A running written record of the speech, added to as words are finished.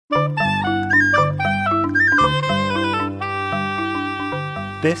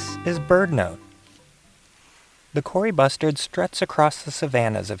This is BirdNote. The Kori bustard struts across the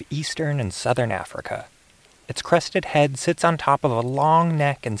savannas of eastern and southern Africa. Its crested head sits on top of a long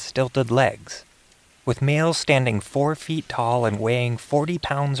neck and stilted legs. With males standing 4 feet tall and weighing 40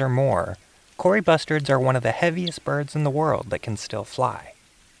 pounds or more, Kori bustards are one of the heaviest birds in the world that can still fly,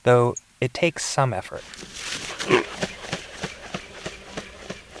 though it takes some effort.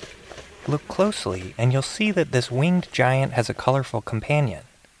 Look closely and you'll see that this winged giant has a colorful companion.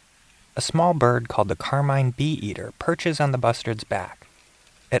 A small bird called the carmine bee-eater perches on the bustard's back.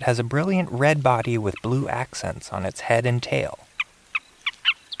 It has a brilliant red body with blue accents on its head and tail.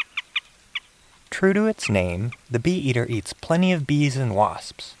 True to its name, the bee-eater eats plenty of bees and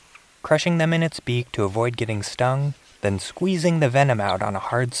wasps, crushing them in its beak to avoid getting stung, then squeezing the venom out on a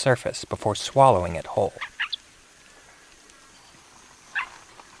hard surface before swallowing it whole.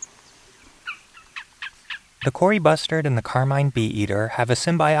 The Kori bustard and the carmine bee-eater have a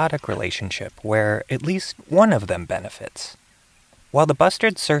symbiotic relationship where at least one of them benefits. While the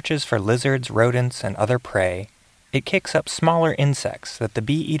bustard searches for lizards, rodents, and other prey, it kicks up smaller insects that the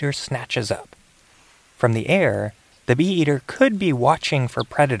bee-eater snatches up. From the air, the bee-eater could be watching for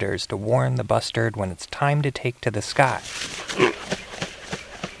predators to warn the bustard when it's time to take to the sky.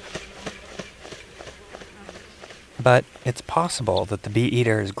 But it's possible that the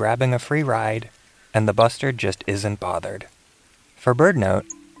bee-eater is grabbing a free ride, and the bustard just isn't bothered. For BirdNote,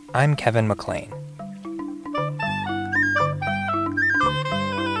 I'm Kevin McLean.